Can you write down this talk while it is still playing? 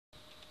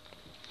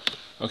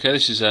Okay,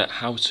 this is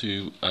how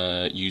to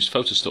use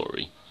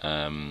Photostory,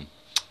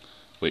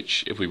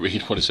 which, if we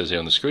read what it says here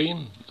on the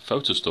screen,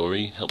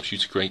 Photostory helps you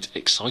to create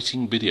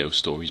exciting video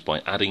stories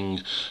by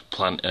adding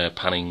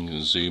panning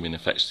and zooming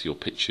effects to your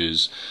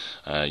pictures.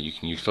 You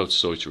can use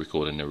Photostory to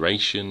record a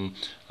narration,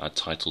 add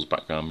titles,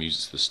 background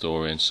music to the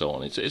story, and so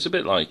on. It's a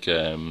bit like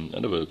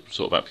another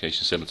sort of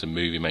application similar to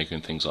Movie Maker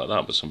and things like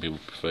that, but some people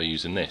prefer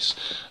using this.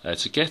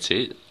 To get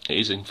it, it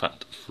is in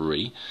fact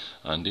free,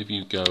 and if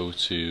you go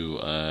to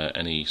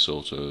any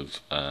sort of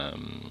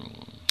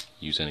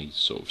use any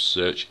sort of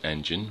search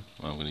engine,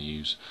 I'm going to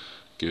use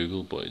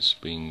Google, but it's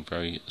being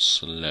very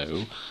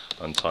slow,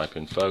 and type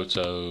in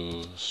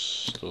Photostory.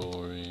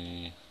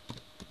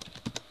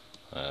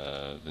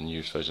 The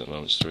newest version at the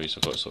moment is 3, so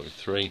Photostory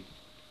 3.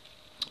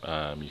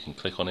 You can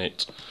click on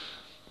it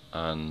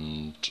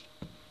and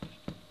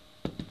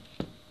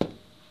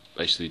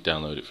basically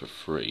download it for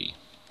free.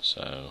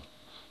 So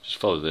just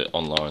follow the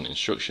online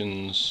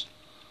instructions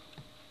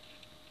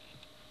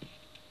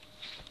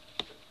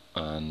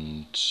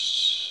and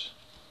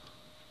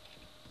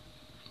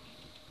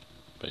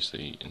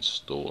basically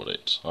install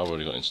it. I've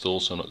already got it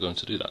installed, so I'm not going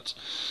to do that.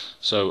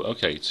 So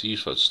okay, to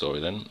use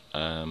Photostory then,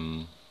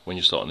 when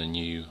you're starting a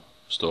new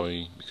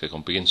story, you click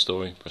on Begin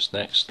Story, press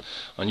Next,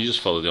 and you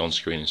just follow the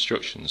on-screen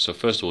instructions. So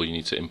first of all, you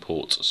need to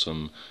import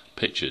some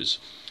pictures.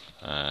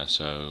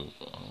 So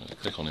I'm going to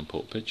click on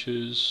Import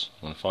Pictures.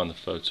 I'm going to find the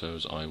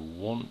photos I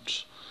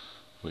want,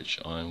 which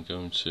I'm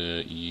going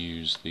to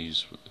use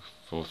these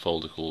from a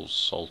folder called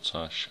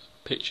Saltash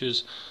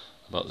Pictures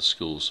about the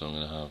school. So I'm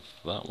going to have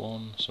that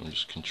one. So I'm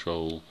just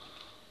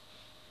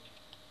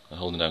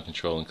holding down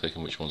Control and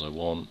clicking which ones I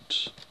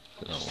want.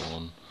 Click that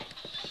one.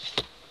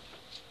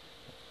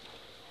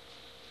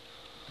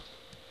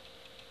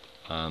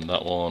 And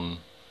that one.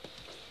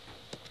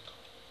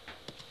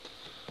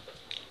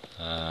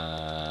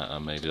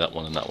 And maybe that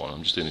one and that one.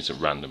 I'm just doing this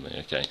randomly.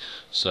 Okay.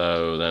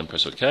 So then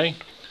press OK,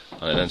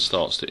 and it then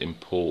starts to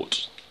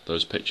import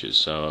those pictures.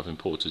 So I've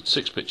imported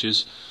 6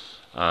 pictures,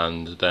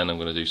 and then I'm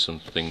going to do some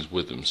things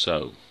with them.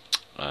 So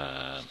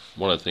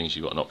one of the things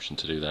you've got an option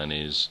to do then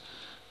is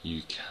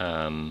you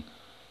can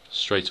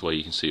straight away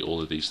you can see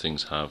all of these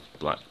things have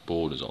black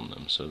borders on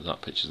them. So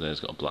that picture there's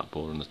got a black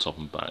border on the top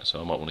and back, so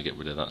I might want to get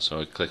rid of that. So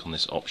I click on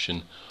this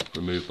option,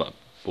 remove black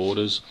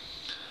borders,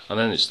 and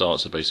then it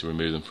starts to basically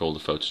remove them for all the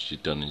photos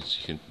you've done. You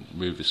can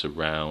move this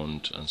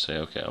around and say,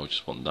 okay, I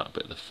just want that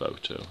bit of the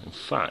photo. In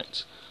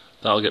fact,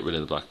 that'll get rid of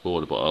the black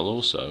border, but I'm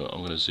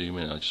going to zoom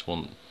in. I'm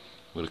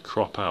going to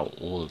crop out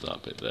all of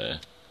that bit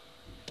there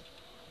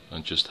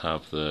and just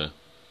have the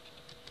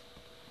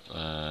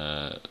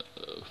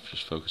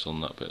just focus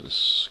on that bit of the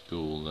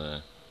school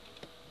there,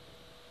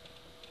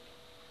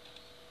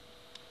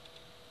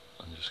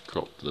 and just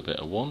crop the bit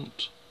I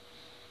want,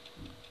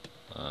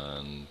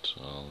 and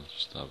I'll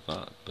just have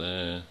that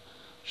there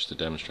just to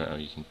demonstrate how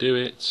you can do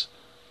it,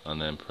 and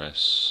then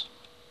press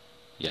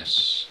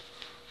yes.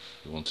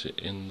 You want it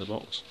in the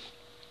box,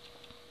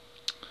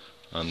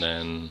 and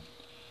then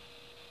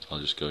I'll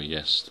just go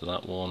yes to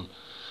that one.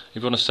 If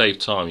you want to save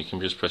time, you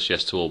can just press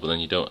yes to all, but then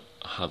you don't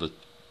have the,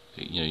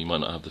 you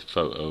might not have the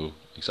photo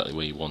exactly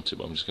where you want it.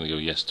 But I'm just going to go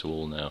yes to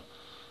all now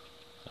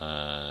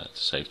to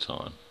save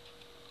time.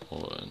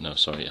 Or no,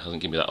 sorry, it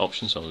hasn't given me that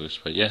option, so I'll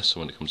just press yes.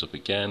 So when it comes up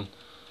again,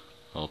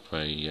 I'll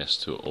press yes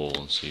to all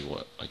and see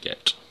what I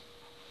get.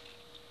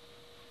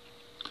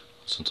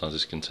 Sometimes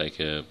this can take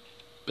a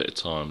bit of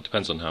time. It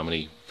depends on how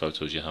many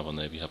photos you have on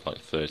there. If you have like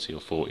 30 or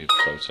 40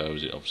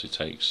 photos, it obviously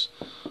takes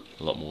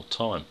a lot more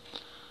time.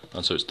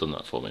 And so it's done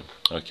that for me.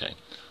 Okay,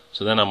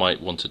 so then I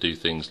might want to do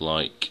things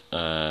like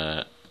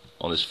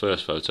on this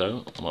first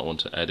photo, I might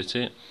want to edit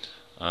it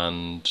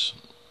and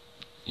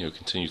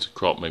continue to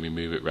crop, maybe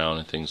move it around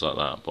and things like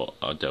that. But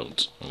I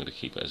don't. I'm going to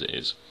keep it as it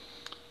is.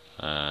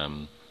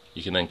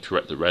 You can then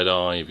correct the red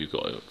eye if you've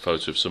got a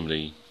photo of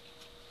somebody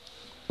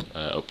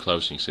up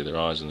close and you can see their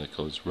eyes and the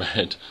colour's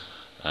red.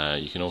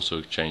 You can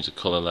also change the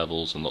colour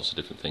levels and lots of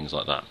different things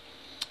like that.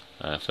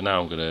 For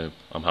now,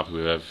 I'm happy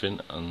with everything,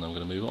 and I'm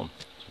going to move on.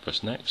 So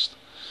press next.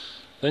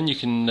 Then you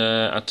can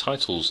add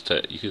titles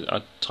you could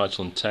add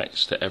title and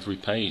text to every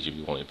page if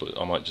you wanted, but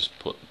I might just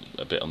put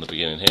a bit on the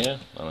beginning here,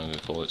 and I'm going to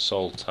call it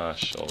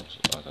Saltash, or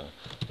I don't know,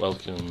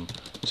 welcome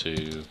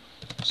to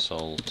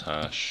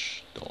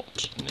Saltash.net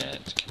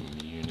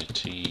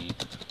Community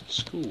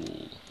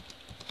School.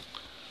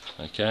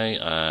 Okay,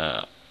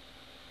 I'm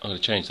going to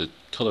change the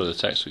colour of the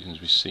text so it can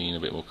be seen a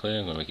bit more clear.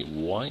 I'm going to make it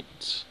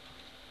white.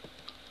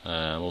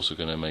 I'm also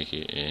going to make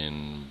it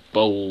in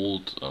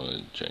bold. I'm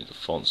going to change the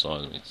font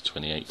size, make it to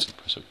 28,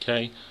 press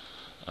OK.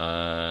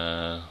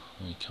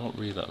 You can't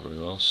read that very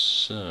well,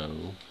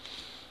 so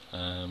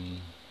I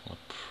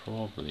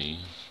probably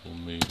will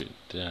move it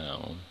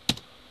down,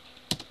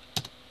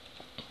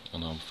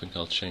 and I think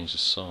I'll change the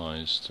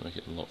size to make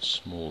it a lot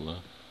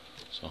smaller.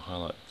 So I'll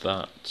highlight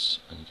that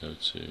and go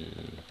to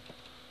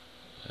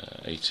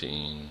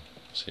 18,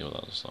 see what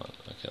that looks like.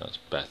 Okay, that's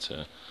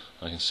better.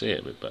 I can see it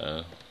a bit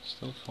better.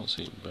 Still can't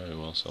see it very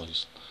well, so I'll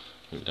just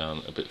move it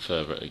down a bit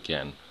further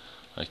again.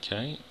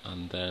 Okay,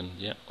 and then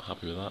yeah,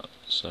 happy with that.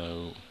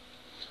 So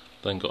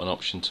then got an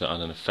option to add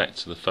an effect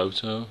to the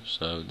photo.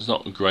 So there's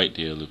not a great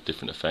deal of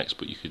different effects,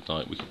 but you could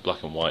we could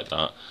black and white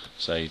that,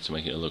 say, to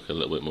make it look a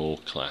little bit more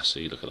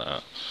classy. Look at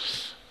that,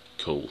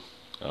 cool.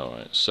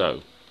 Alright,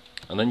 so,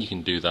 and then you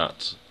can do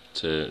that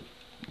to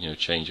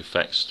change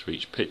effects to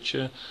each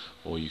picture,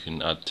 or you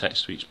can add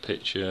text to each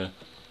picture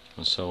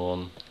and so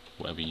on,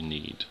 whatever you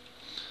need.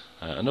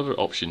 Another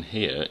option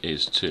here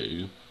is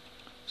to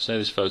say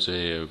this photo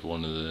here of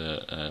one of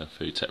the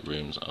food tech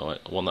rooms. I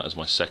want that as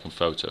my second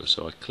photo,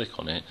 so I click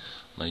on it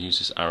and I use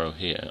this arrow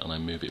here and I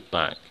move it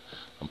back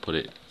and put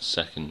it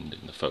second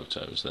in the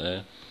photos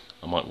there.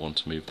 I might want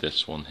to move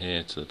this one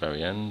here to the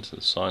very end, to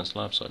the science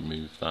lab, so I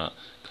move that,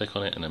 click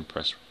on it and then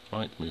press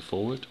right, move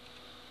forward.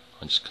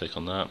 I just click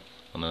on that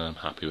and then I'm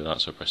happy with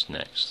that, so I press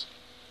next.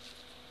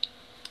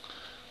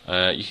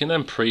 You can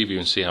then preview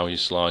and see how your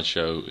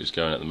slideshow is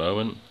going at the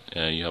moment.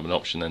 You have an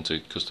option then to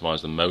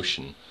customize the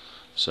motion.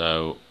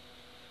 So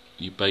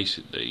you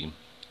basically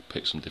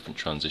pick some different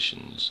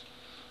transitions,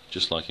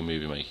 just like in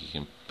Movie Maker. You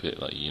can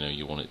pick, like,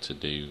 you want it to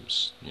do,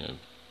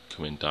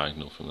 come in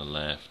diagonal from the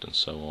left and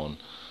so on.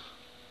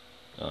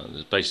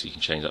 Basically, you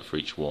can change that for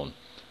each one.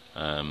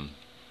 I'm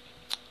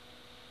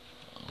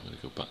going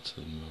to go back to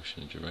the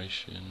motion and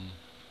duration.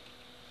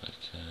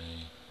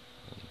 Okay.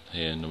 And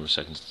here, number of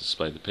seconds to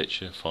display the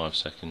picture. 5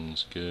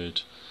 seconds,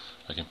 good.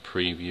 I can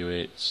preview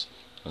it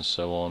and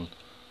so on.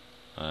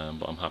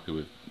 But I'm happy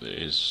with it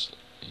is.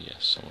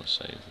 Yes, I want to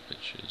save the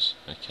pictures.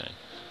 Okay,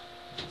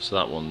 so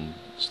that one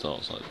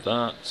starts like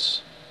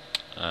that.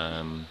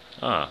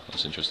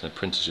 That's interesting. The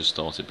printer's just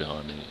started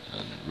behind me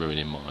and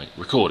ruining my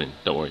recording.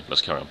 Don't worry,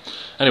 let's carry on.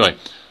 Anyway,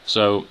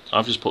 so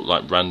I've just put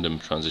like random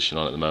transition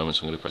on at the moment,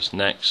 so I'm going to press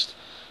next,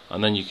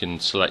 and then you can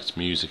select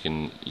music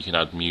and you can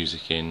add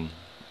music in,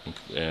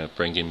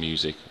 bring in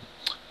music.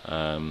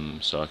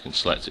 So I can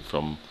select it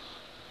from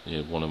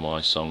one of my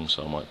songs.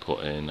 So I might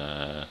put in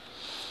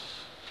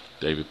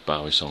David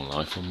Bowie song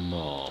Life on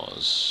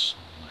Mars.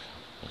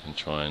 I can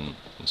try and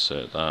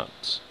insert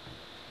that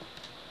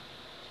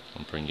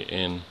and bring it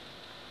in.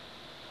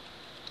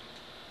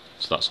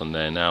 So that's on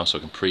there now, so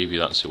I can preview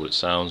that and see what it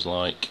sounds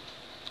like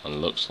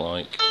and looks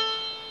like.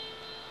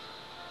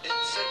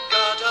 It's a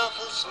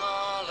god-awful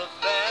small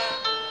affair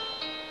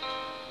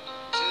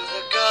to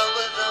the girl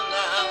with the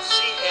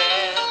mousy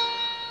hair,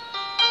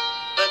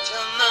 but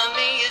her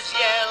mummy is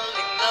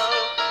yelling no,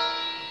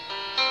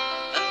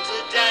 and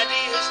her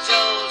daddy has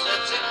told her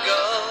to go.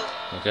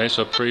 Okay,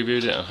 so I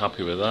previewed it, I'm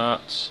happy with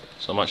that.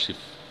 So I'm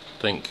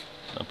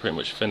pretty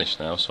much finished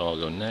now, so I'll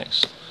go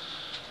next.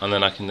 And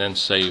then I can then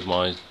save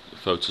my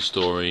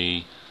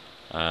Photostory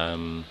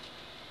as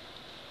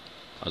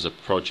a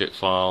project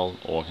file,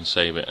 or I can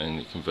save it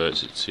and it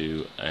converts it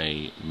to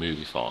a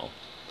movie file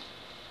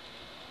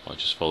by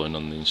just following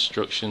on the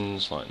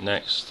instructions, like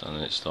next, and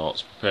then it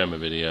starts preparing my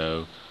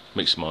video,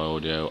 mixing my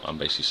audio, and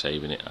basically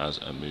saving it as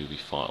a movie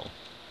file.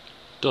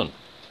 Done.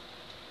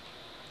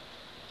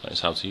 That is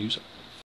how to use